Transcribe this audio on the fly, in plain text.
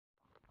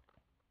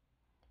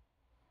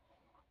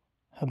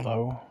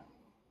Hello.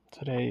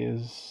 Today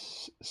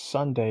is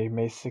Sunday,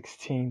 May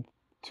 16th,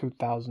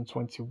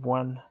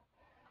 2021.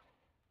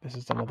 This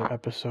is another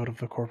episode of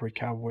the Corporate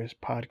Cowboys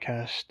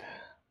podcast.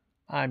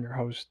 I'm your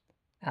host,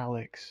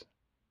 Alex.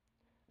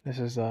 This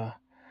is a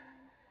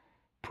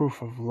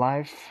proof of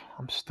life.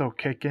 I'm still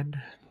kicking.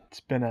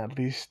 It's been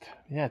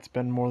it's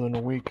been more than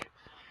a week.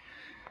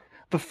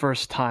 The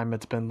first time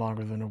it's been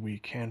longer than a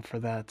week, and for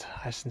that,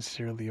 I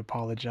sincerely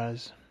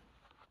apologize.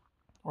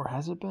 Or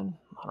has it been?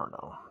 I don't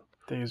know.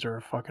 Days are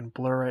a fucking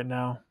blur right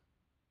now,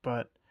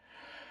 but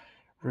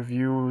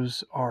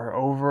reviews are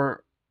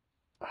over,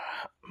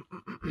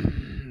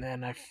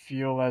 and I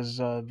feel as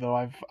though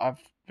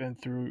I've been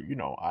through.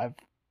 I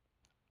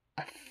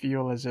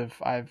feel as if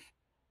I've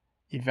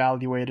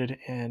evaluated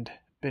and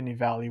been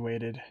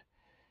evaluated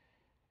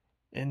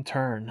in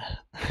turn.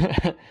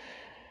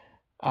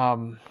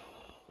 um,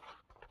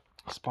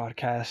 this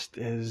podcast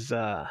is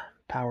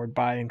powered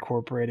by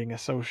Incorporating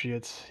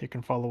Associates. You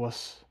can follow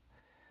us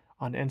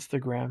on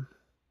Instagram,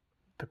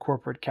 the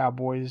Corporate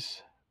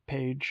Cowboys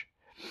page.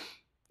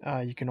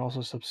 You can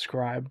also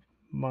subscribe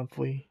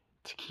monthly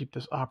to keep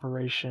this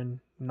operation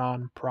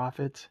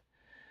non-profit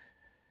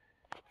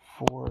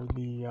for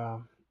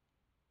the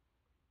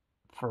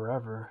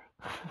forever.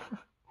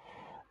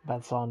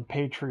 That's on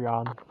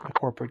Patreon, the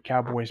Corporate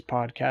Cowboys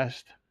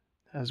podcast,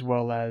 as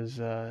well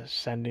as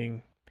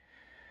sending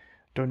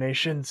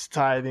donations,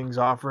 tithings,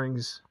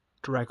 offerings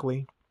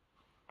directly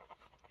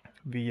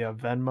via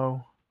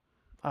Venmo.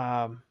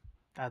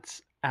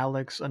 That's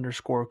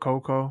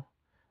Alex_Coco,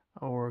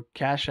 or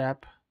Cash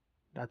App.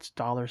 That's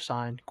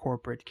 $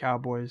 Corporate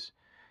Cowboys,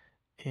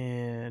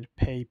 and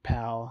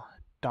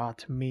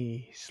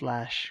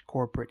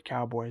PayPal.me/Corporate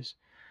Cowboys.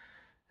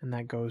 And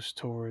that goes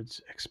towards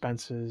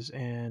expenses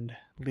and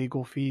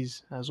legal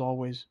fees, as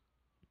always.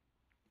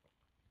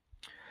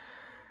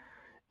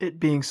 It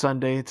being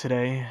Sunday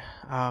today,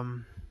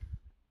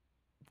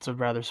 it's a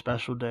rather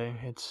special day.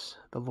 It's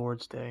the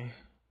Lord's Day.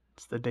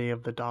 It's the day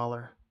of the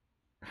dollar.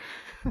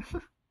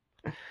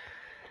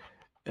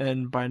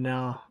 And by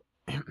now,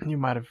 you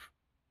might have,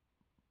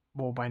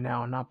 by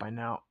now, not by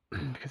now,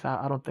 because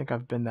I don't think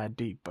I've been that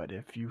deep, but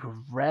if you have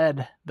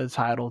read the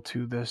title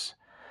to this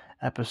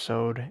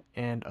episode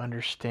and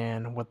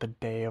understand what the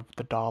day of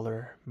the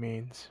dollar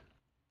means,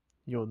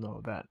 you'll know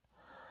that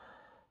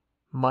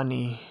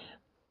money,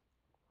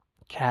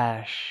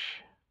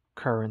 cash,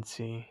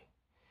 currency,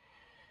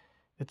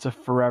 it's a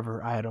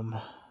forever item.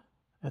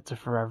 It's a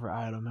forever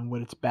item, and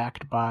what it's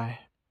backed by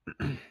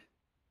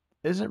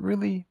isn't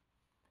really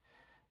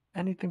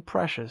anything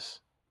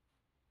precious.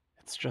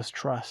 It's just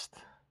trust.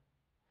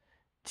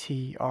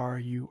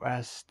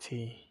 TRUST.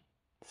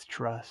 It's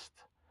trust.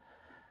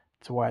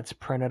 That's why it's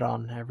printed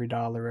on every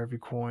dollar, every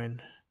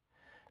coin.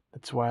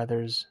 That's why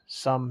there's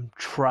some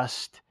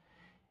trust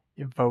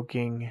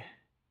evoking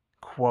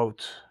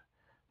quote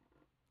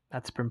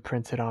that's been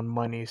printed on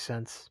money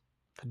since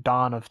the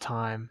dawn of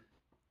time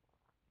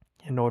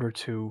in order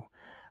to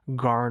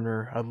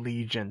garner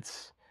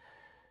allegiance,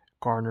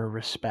 garner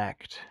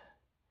respect,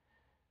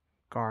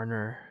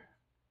 garner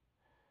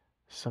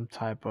some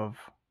type of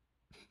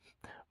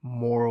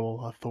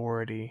moral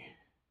authority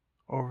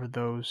over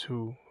those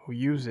who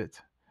use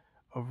it,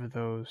 over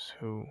those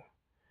who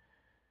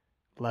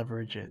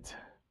leverage it,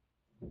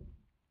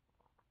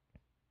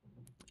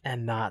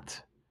 and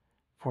not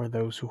for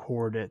those who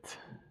hoard it.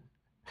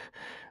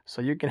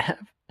 So you can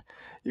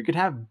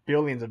have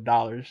billions of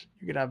dollars,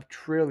 you could have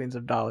trillions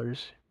of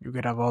dollars, you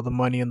could have all the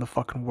money in the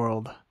fucking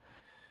world,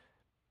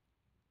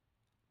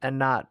 and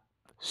not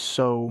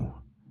sow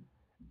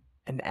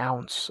an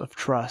ounce of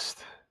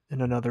trust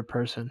in another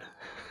person.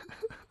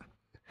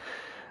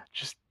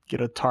 Just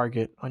get a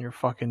target on your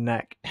fucking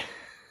neck.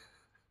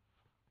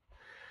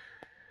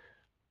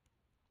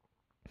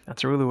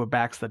 That's really what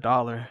backs the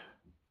dollar.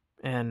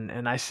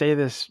 And I say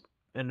this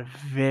in a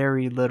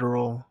very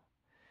literal,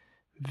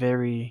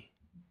 very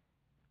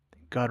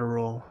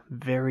guttural,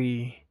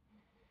 very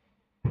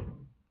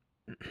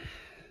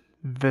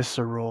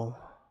visceral.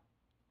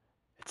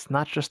 It's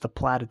not just a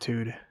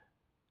platitude.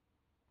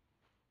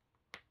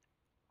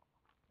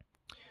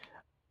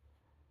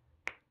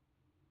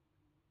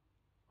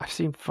 I've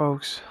seen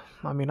folks,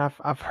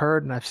 I've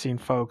heard and I've seen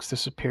folks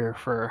disappear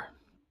for,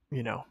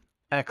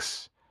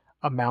 X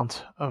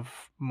amount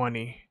of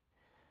money.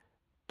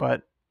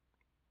 But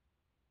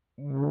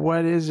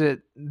what is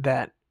it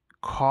that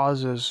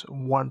causes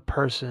one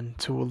person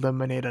to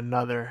eliminate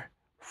another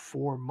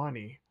for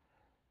money?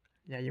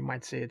 Yeah, you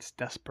might say it's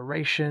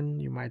desperation.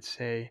 You might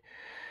say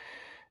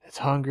it's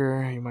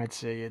hunger. You might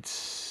say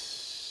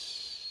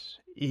it's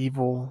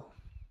evil.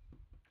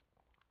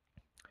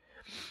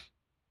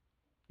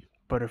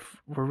 But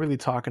if we're really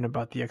talking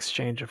about the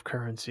exchange of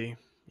currency,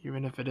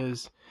 even if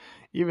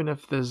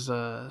this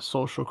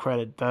social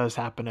credit does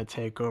happen to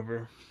take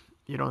over,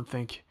 you don't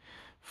think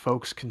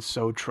folks can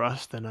sow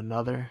trust in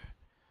another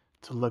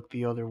to look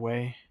the other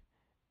way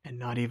and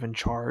not even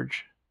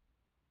charge?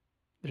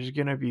 There's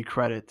going to be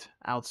credit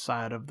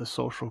outside of the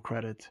social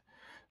credit.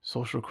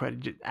 Social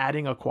credit,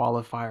 adding a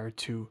qualifier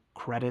to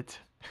credit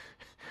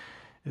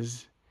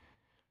is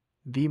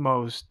the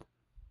most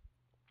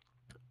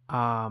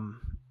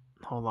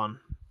hold on.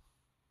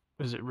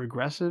 Is it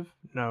regressive?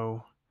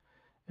 No.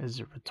 Is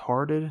it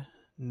retarded?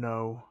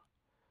 No.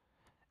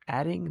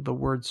 Adding the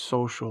word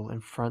social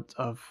in front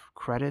of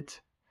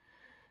credit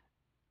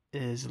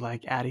is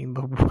like adding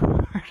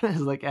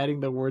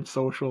the word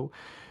social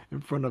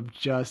in front of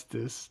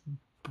justice.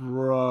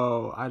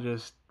 Bro, I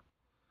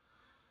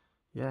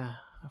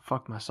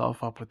fucked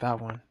myself up with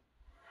that one.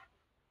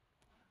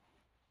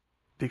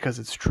 Because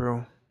it's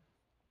true.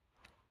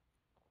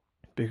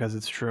 Because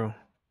it's true.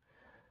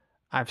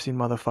 I've seen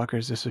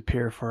motherfuckers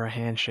disappear for a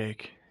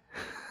handshake.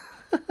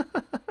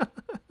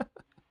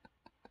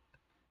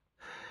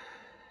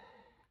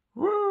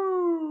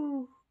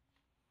 Woo!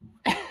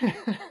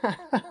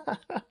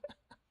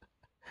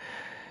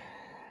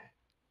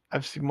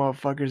 I've seen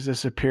motherfuckers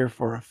disappear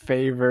for a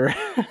favor.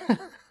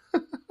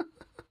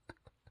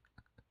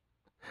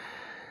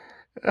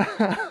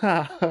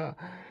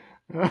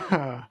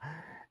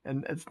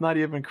 And it's not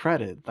even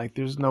credit. Like,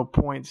 there's no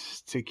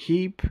points to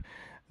keep.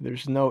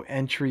 There's no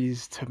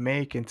entries to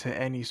make into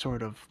any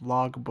sort of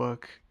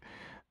logbook.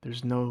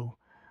 There's no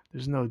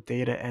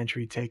data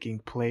entry taking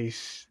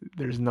place.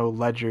 There's no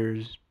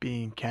ledgers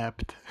being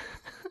kept.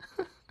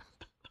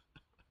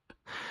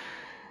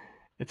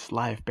 It's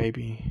life,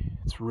 baby.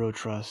 It's real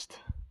trust.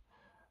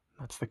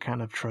 That's the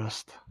kind of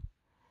trust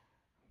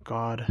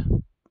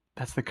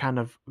that's the kind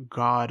of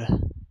God.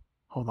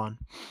 Hold on.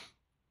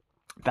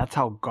 That's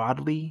how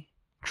godly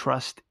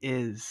trust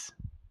is.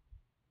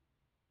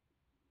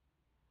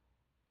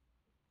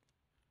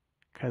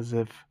 Because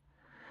if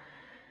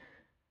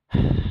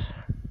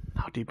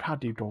how deep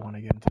do I want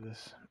to get into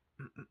this?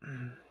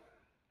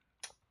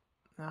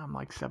 I'm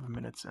like 7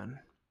 minutes in.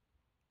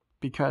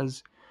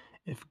 Because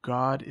if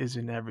God is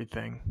in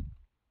everything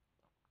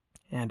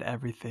and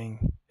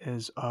everything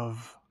is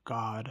of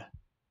God,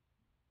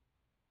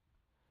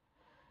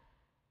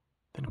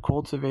 then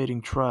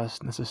cultivating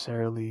trust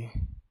necessarily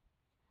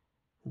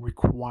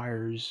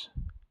requires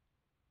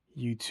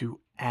you to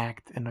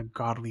act in a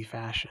godly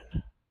fashion.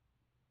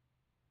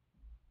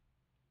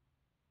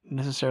 It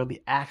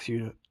necessarily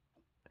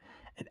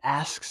it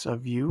asks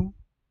of you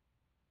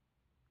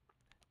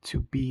to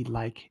be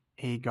like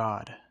a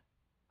God.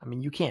 I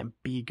mean, you can't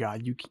be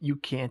God. You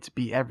can't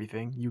be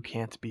everything. You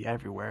can't be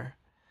everywhere.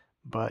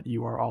 But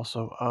you are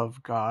also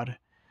of God.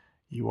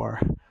 You are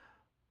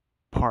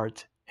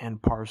part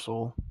and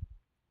parcel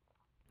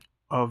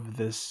of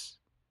this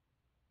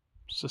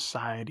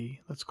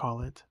society, let's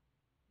call it.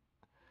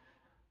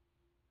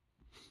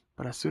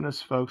 But as soon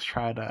as folks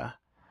try to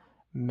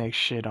make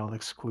shit all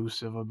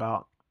exclusive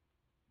about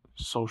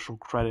social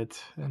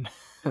credit and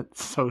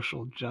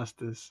social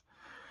justice,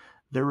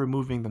 they're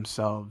removing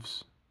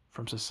themselves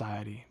from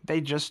society.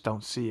 They just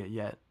don't see it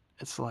yet.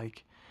 It's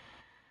like,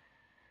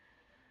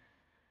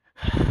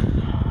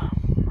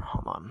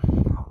 hold on.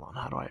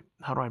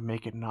 How do I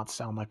make it not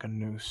sound like a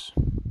noose?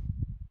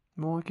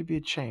 Well, it could be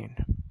a chain.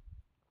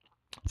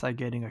 It's like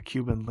getting a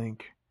Cuban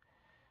link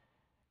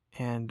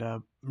and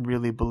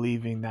really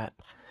believing that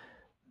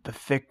the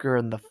thicker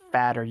and the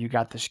fatter you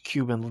got this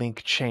Cuban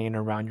link chain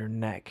around your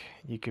neck,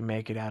 you can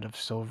make it out of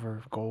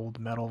silver, gold,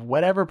 metal,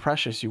 whatever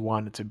precious you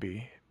want it to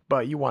be.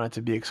 But you want it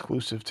to be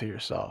exclusive to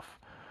yourself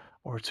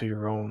or to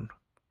your own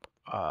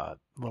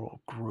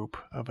little group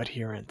of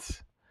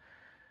adherents.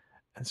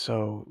 And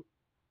so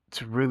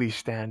to really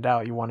stand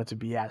out, you want it to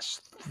be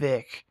as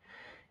thick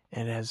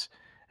and as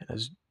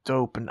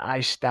dope and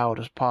iced out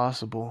as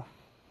possible.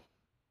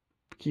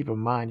 Keep in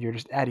mind, you're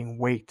just adding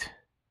weight.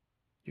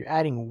 You're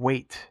adding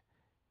weight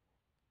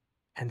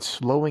and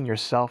slowing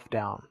yourself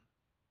down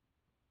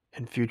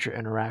in future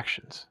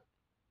interactions.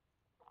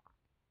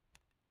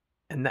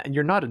 And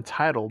you're not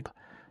entitled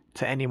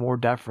to any more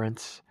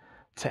deference,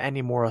 to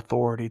any more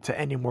authority, to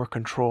any more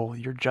control.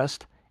 You're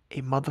just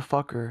a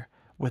motherfucker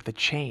with a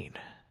chain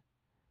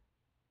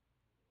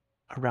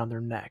around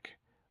their neck,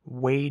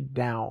 weighed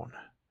down,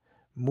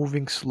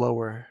 moving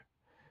slower.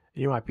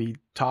 You might be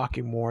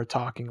talking more,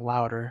 talking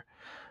louder,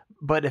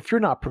 but if you're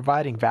not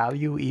providing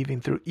value even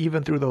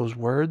through those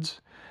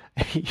words,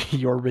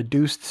 your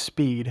reduced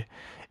speed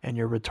and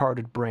your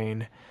retarded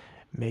brain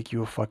make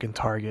you a fucking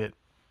target.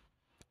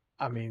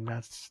 I mean,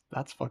 that's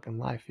fucking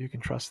life. You can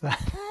trust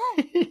that.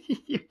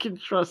 You can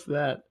trust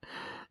that.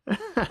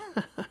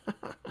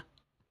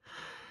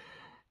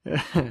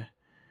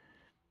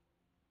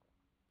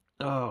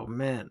 Oh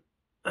man.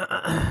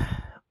 And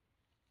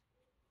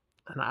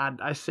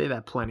I say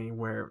that plenty,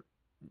 where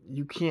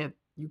you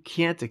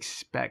can't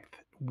expect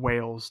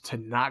whales to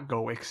not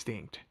go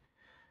extinct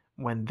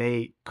when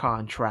they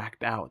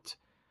contract out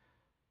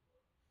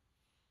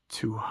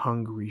to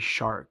hungry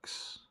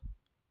sharks.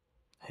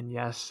 And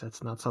yes,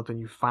 that's not something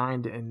you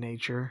find in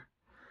nature.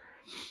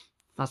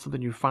 It's not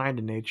something you find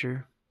in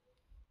nature.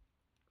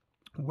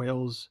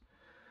 Whales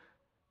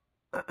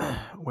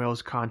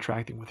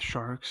contracting with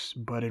sharks,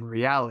 but in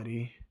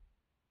reality,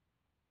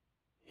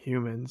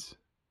 humans,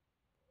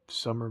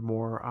 some are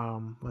more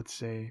let's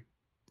say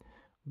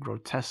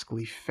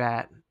grotesquely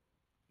fat.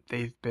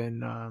 They've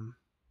been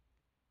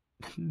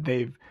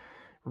they've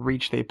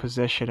reached a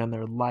position in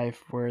their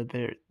life where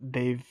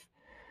they've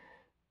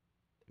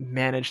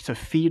managed to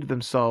feed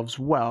themselves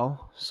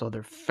well, so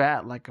they're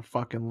fat like a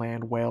fucking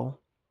land whale.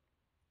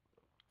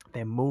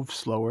 They move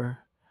slower.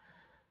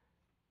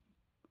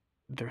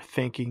 Their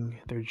thinking,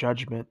 their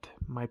judgment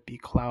might be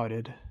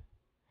clouded.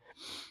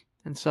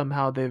 And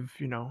somehow they've,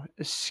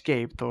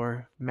 escaped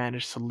or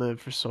managed to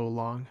live for so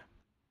long.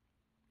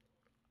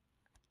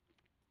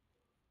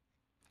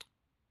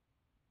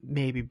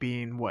 Maybe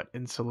being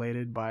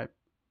insulated by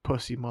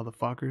pussy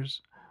motherfuckers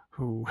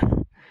who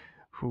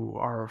who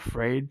are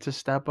afraid to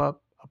step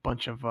up, a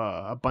bunch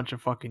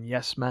of fucking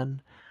yes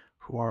men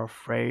who are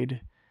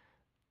afraid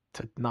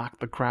to knock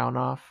the crown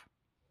off.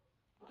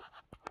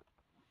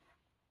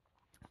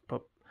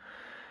 But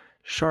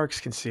sharks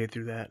can see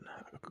through that.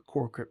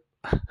 Corporate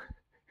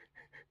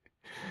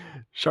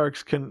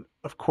sharks can,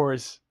 of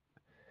course,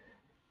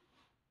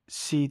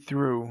 see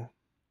through.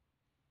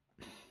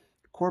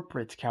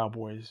 Corporate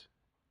cowboys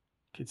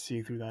could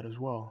see through that as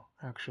well,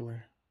 actually.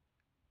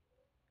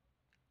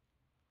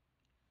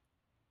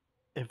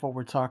 If what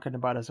we're talking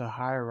about is a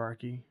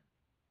hierarchy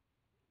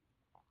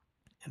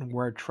and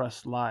where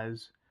trust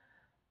lies,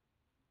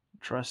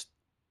 trust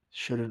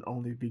shouldn't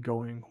only be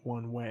going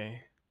one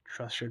way.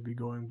 Trust should be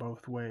going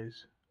both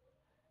ways.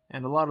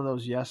 And a lot of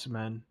those yes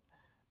men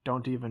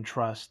don't even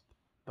trust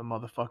the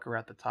motherfucker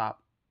at the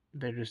top.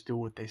 They just do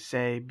what they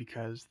say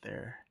because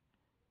they're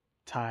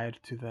tied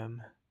to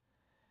them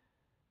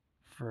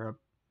for a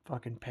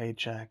fucking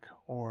paycheck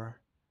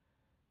or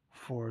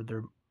for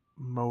their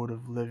mode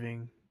of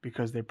living,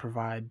 because they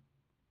provide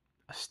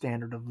a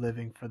standard of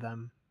living for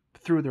them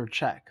through their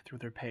check, through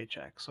their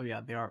paycheck. So yeah,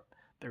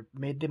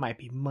 they might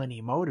be money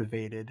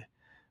motivated,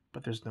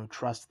 but there's no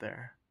trust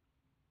there.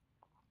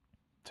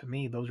 To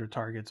me, those are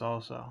targets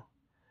also.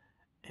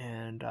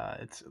 And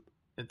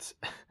it's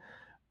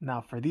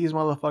now for these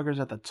motherfuckers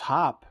at the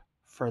top,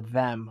 for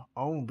them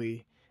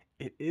only,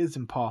 it is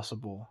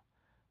impossible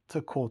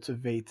to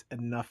cultivate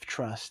enough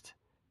trust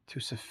to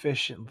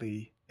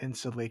sufficiently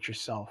insulate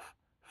yourself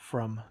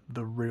from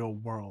the real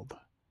world,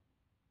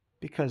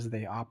 because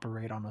they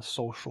operate on a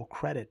social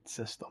credit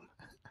system.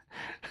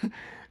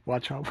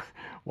 watch how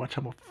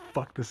I'm gonna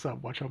fuck this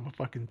up. Watch how I'm gonna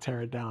fucking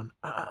tear it down.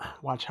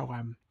 Watch how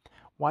I'm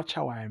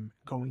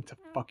going to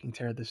fucking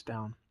tear this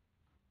down.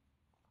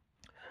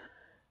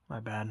 My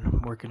bad.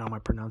 I'm working on my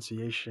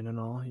pronunciation and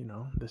all.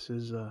 This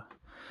is a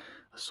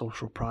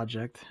social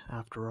project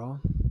after all.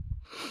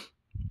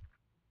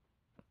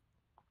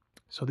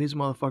 So these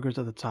motherfuckers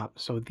at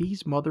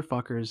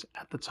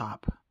the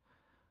top,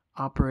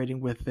 operating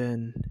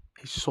within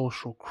a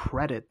social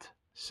credit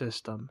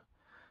system,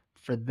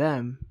 for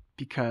them,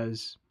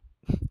 because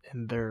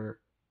in their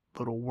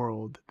little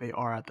world they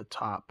are at the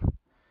top,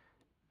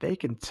 they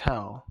can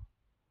tell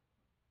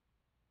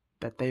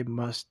that they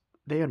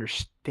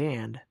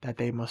understand that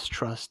they must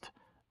trust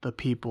the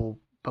people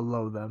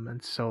below them,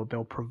 and so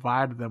they'll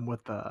provide them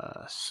with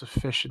a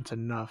sufficient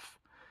enough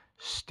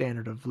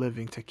standard of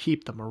living to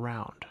keep them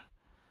around,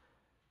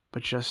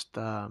 but just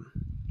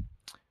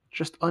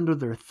under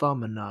their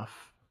thumb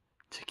enough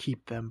to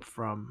keep them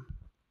from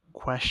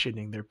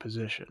questioning their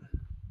position.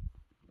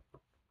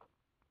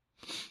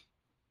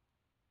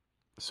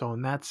 So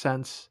in that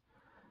sense,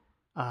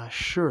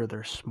 sure,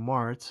 they're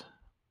smart,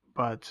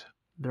 but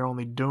they're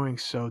only doing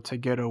so to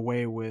get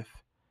away with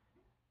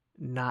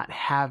not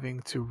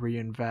having to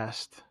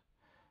reinvest,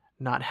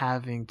 not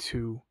having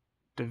to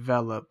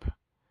develop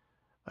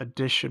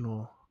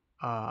additional,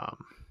 how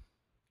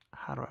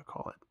do I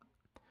call it?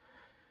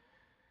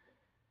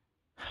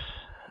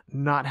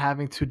 Not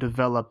having to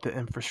develop the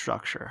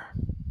infrastructure.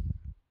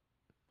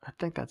 I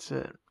think that's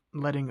it.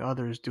 Letting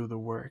others do the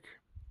work.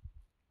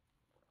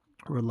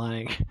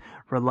 Relying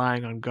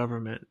on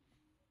government.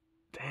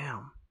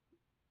 Damn.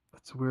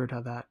 That's weird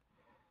how that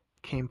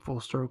came full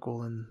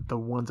circle, and the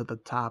ones at the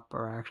top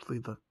are actually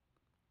the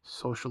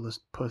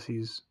socialist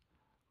pussies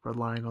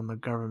relying on the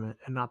government,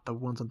 and not the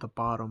ones at the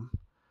bottom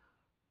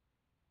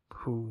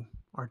who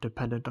are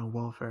dependent on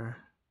welfare.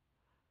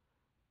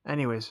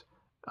 Anyways,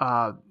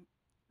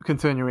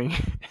 continuing.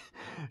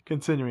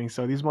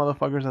 So these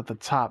motherfuckers at the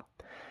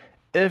top,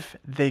 if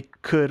they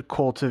could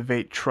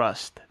cultivate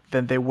trust,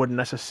 then they wouldn't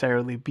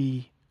necessarily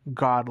be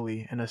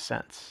godly in a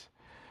sense.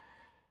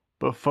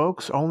 But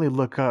folks only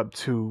look up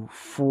to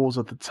fools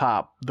at the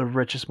top, the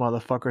richest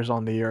motherfuckers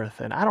on the earth,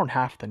 and I don't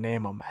have to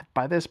name them.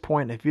 By this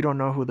point, if you don't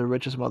know who the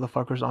richest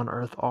motherfuckers on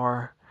earth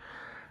are,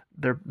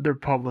 they're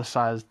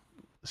publicized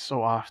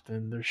so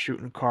often. They're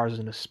shooting cars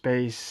into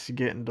space,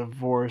 getting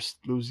divorced,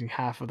 losing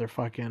half of their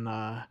fucking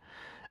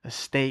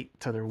estate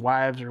to their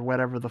wives or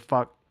whatever the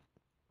fuck.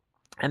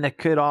 And it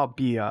could all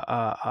be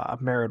a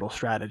marital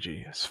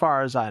strategy, as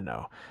far as I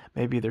know.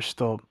 Maybe they're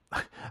still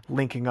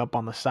linking up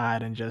on the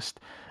side and just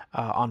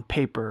on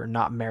paper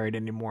not married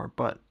anymore,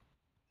 but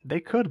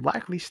they could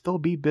likely still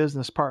be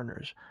business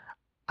partners.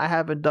 I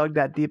haven't dug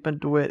that deep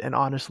into it, and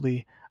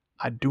honestly,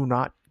 I do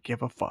not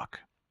give a fuck.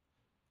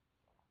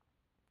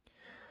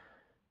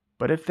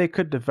 But if they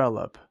could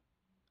develop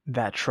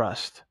that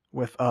trust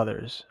with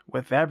others,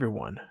 with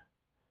everyone,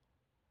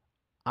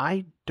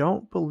 I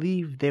don't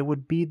believe they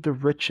would be the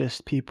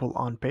richest people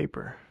on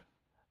paper.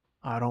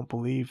 I don't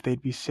believe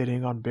they'd be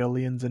sitting on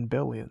billions and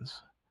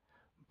billions.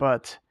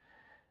 But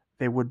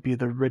they would be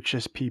the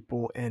richest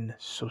people in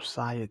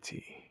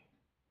society.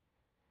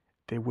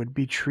 They would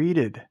be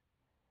treated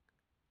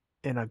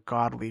in a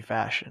godly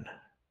fashion.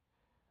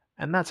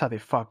 And that's how they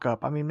fuck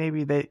up. I mean,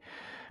 maybe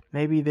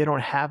they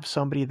don't have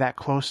somebody that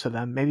close to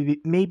them.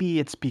 Maybe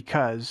it's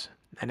because,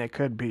 and it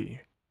could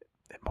be,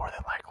 it more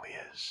than likely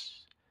is,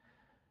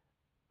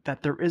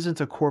 that there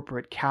isn't a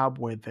corporate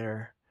cowboy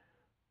there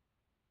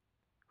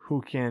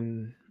who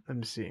can, let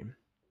me see,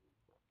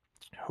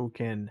 who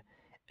can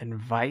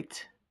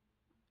invite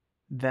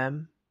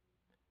them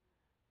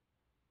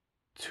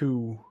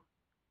to,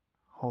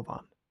 hold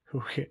on,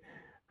 who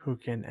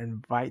can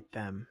invite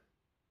them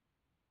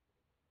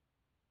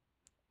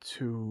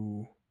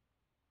to,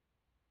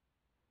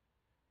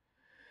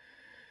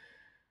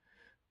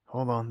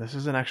 hold on, this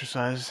is an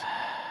exercise.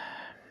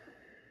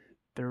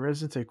 There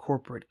isn't a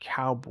corporate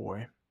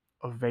cowboy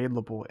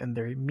available in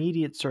their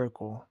immediate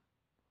circle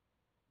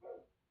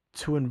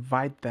to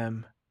invite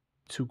them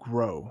to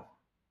grow,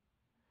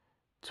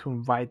 to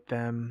invite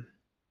them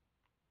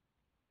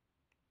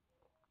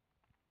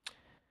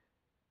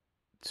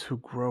to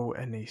grow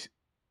in a,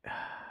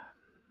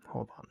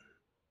 hold on,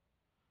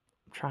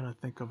 I'm trying to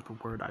think of the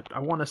word. I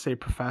want to say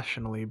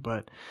professionally,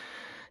 but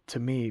to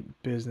me,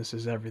 business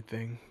is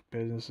everything.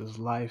 Business is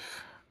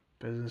life.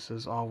 Business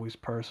is always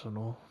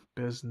personal.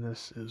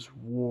 Business is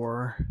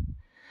war.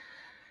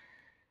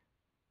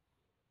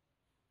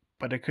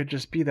 But it could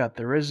just be that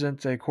there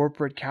isn't a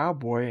corporate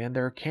cowboy in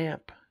their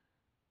camp.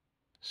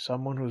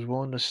 Someone who's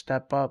willing to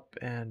step up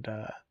and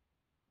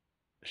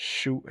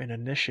shoot an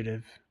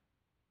initiative,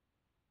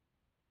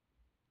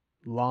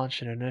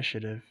 launch an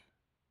initiative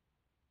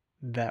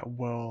that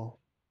will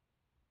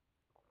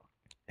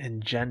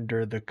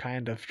engender the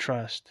kind of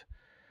trust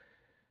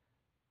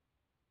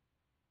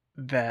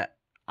that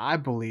I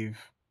believe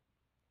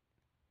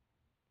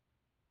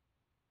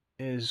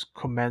is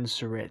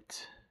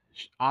commensurate,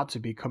 ought to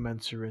be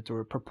commensurate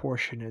or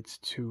proportionate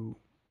to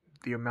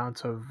the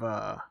amount of,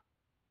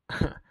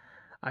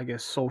 I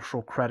guess,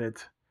 social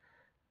credit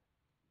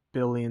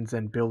billions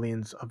and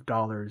billions of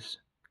dollars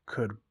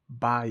could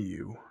buy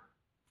you.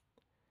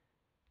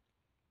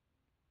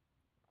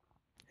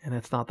 And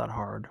it's not that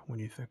hard when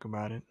you think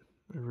about it.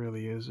 It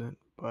really isn't.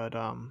 But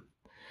I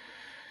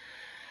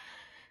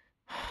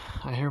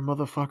hear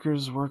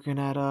motherfuckers working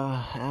at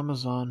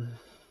Amazon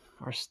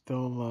are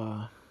still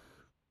on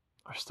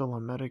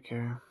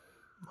Medicare.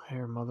 I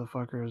hear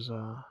motherfuckers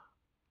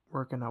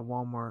working at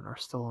Walmart are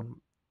still on,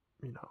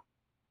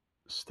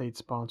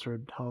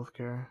 state-sponsored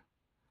healthcare.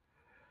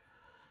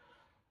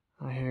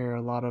 I hear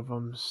a lot of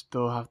them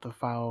still have to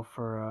file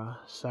for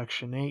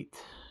Section 8.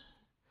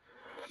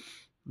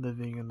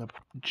 Living in the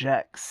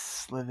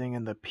jacks, living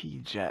in the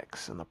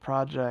PJacks and the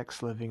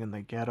projects, living in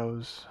the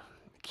ghettos,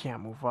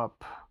 can't move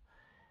up,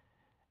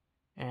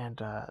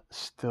 and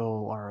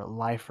still are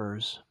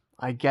lifers.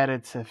 I get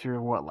it if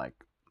you're like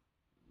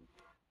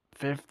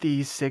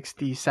 50,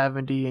 60,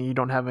 70 and you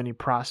don't have any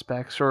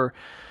prospects, or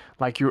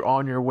like you're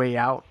on your way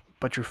out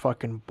but you're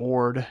fucking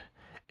bored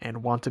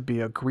and want to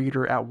be a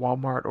greeter at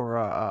Walmart or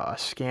a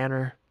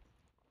scanner,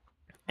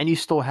 and you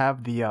still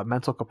have the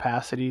mental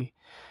capacity,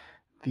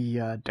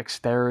 the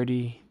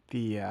dexterity,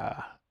 the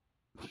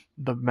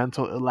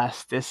mental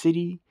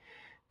elasticity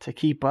to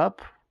keep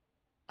up.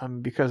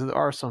 Because there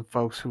are some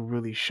folks who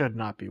really should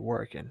not be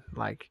working,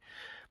 like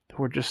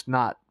who are just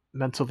not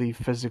mentally,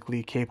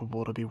 physically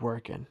capable to be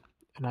working.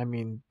 And I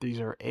mean, these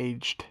are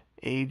aged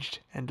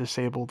and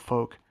disabled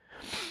folk.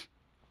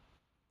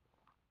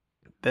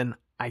 Then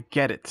I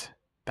get it.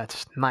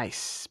 That's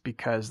nice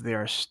because they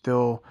are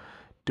still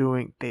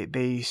doing,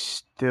 they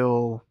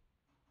still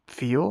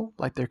feel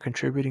like they're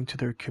contributing to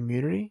their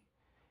community,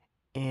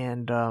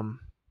 and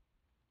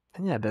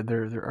yeah,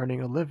 they're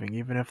earning a living,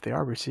 even if they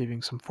are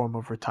receiving some form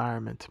of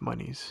retirement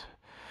monies,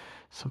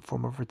 some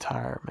form of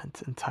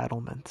retirement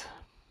entitlement.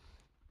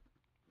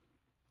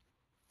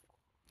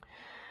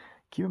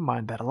 Keep in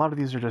mind that a lot of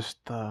these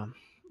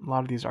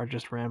are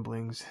just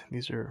ramblings.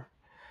 These are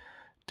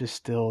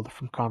distilled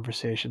from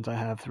conversations I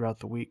have throughout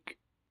the week.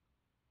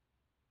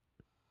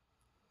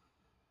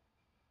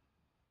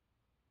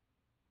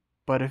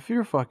 But if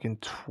you're fucking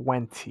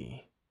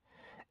 20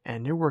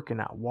 and you're working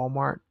at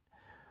Walmart,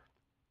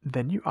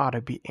 then you ought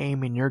to be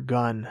aiming your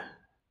gun.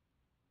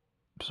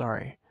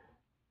 Sorry.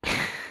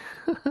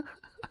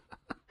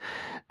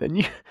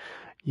 Then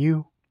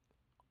you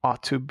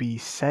ought to be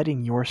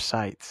setting your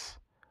sights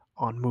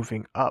on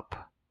moving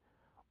up,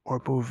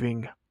 or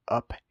moving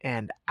up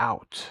and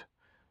out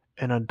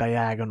in a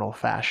diagonal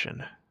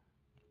fashion.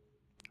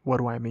 What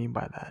do I mean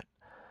by that?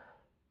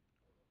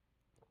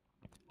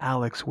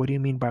 Alex, what do you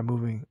mean by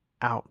moving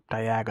out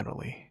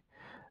diagonally?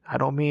 I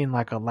don't mean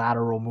like a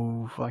lateral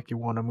move, like you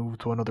want to move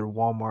to another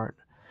Walmart.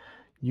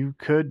 You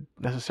could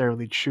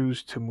necessarily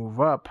choose to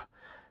move up,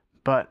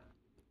 but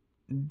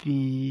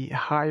the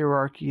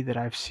hierarchy that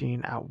I've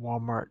seen at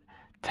Walmart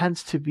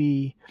tends to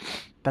be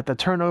that the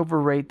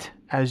turnover rate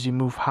as you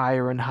move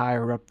higher and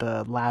higher up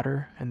the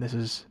ladder, and this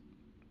is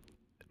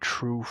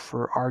true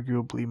for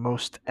arguably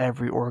most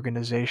every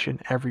organization,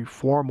 every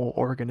formal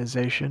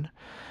organization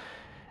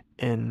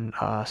in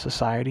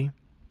society,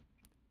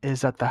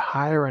 is that the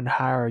higher and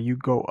higher you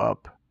go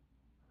up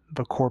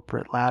the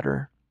corporate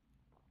ladder,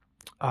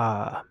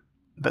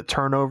 the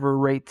turnover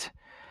rate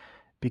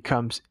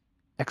becomes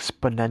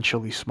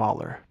exponentially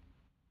smaller.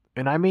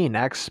 And I mean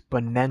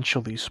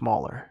exponentially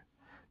smaller,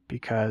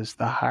 because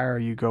the higher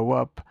you go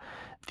up,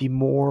 the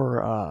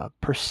more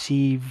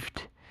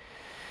perceived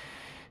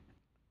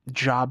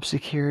job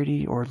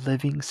security or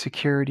living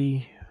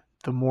security,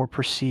 the more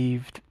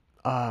perceived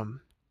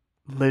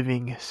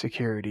living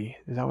security.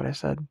 Is that what I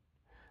said?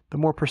 The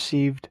more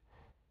perceived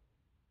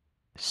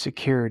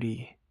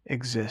security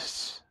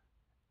exists.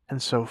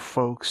 And so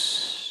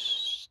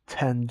folks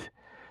tend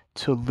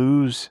to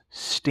lose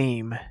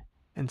steam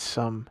in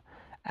some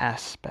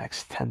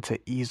aspects, tend to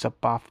ease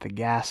up off the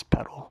gas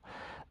pedal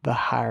the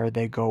higher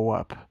they go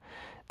up.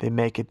 They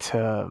make it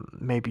to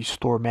maybe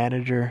store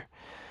manager,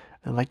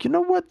 and like, you know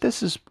what,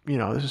 this is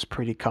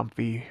pretty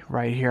comfy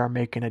right here. I'm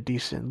making a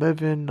decent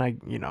living.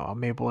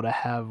 I'm able to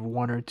have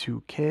one or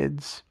two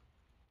kids,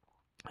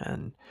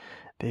 and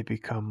they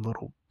become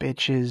little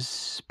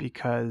bitches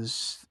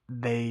because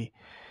the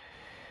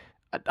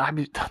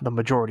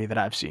majority that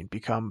I've seen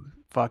become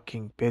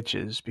fucking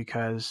bitches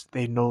because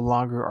they no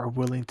longer are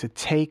willing to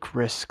take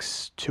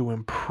risks to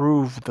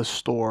improve the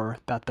store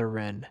that they're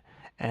in,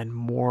 and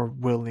more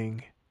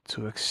willing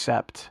to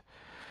accept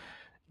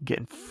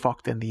getting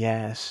fucked in the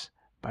ass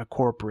by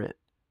corporate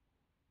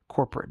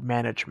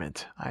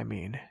management, I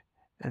mean.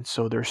 And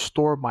so their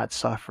store might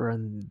suffer,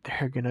 and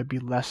they're going to be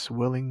less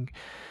willing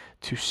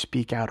to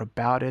speak out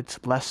about it,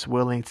 less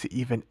willing to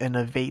even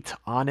innovate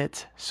on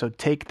it. So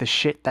take the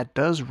shit that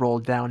does roll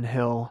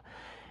downhill,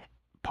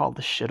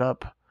 polish it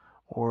up,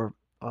 or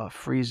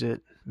freeze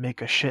it,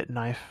 make a shit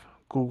knife.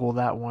 Google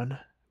that one,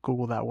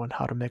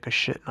 how to make a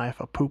shit knife,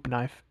 a poop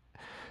knife,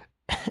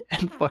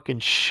 and fucking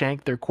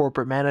shank their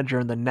corporate manager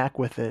in the neck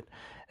with it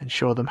and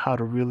show them how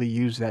to really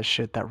use that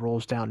shit that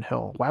rolls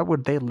downhill. Why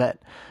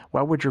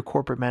would your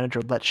corporate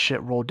manager let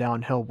shit roll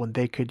downhill when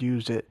they could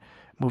use it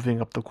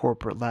moving up the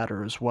corporate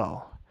ladder as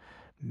well?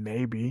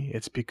 Maybe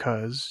it's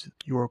because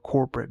your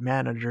corporate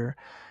manager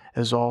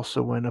is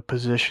also in a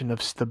position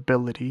of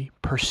stability,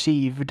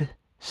 perceived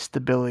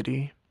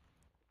stability.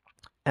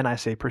 And I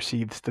say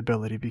perceived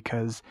stability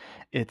because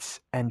it's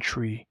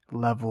entry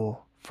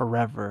level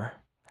forever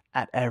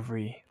at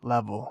every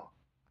level.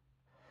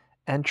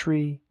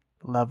 Entry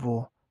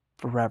level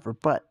forever.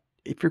 But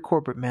if your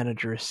corporate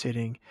manager is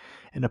sitting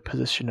in a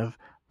position of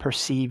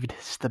perceived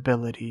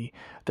stability,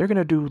 they're going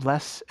to do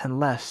less and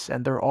less,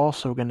 and they're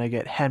also going to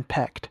get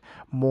henpecked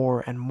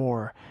more and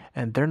more,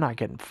 and they're not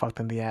getting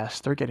fucked in the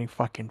ass. They're getting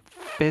fucking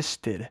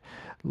fisted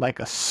like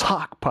a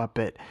sock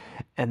puppet,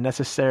 and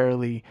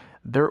necessarily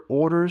their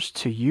orders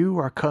to you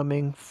are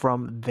coming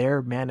from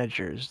their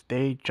managers.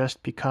 They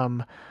just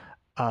become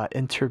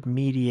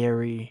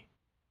intermediate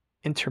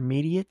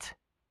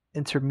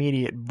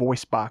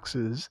voice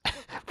boxes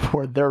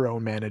for their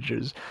own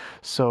managers.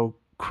 So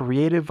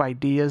creative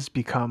ideas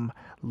become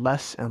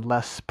less and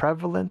less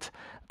prevalent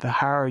the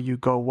higher you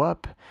go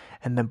up,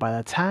 and then by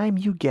the time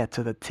you get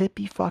to the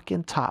tippy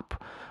fucking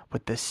top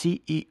with the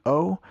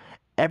CEO,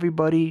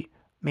 everybody,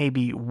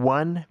 maybe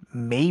one,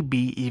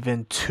 maybe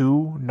even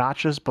two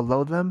notches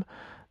below them,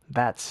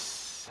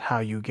 that's how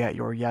you get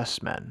your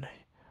yes men,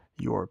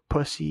 your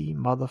pussy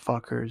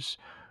motherfuckers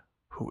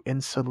who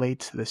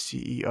insulate the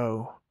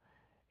CEO,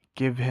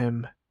 give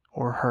him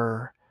or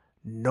her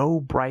no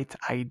bright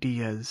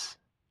ideas,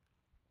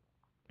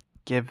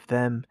 give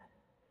them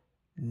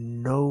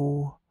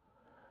no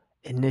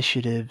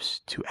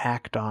initiatives to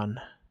act on,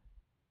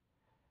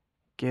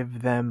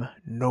 give them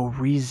no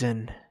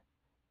reason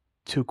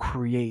to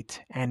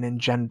create and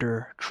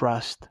engender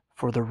trust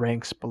for the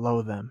ranks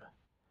below them.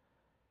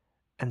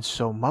 And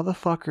so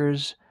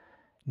motherfuckers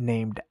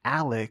named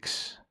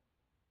Alex,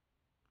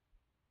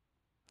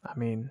 I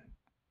mean,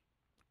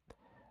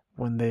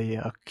 when they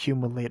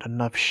accumulate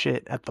enough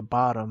shit at the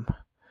bottom,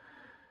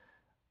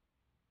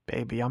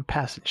 baby, I'm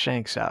passing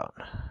shanks out.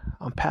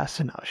 I'm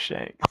passing out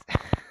shanks.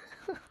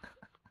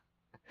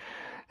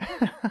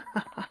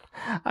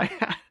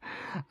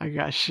 I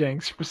got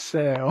shanks for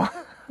sale.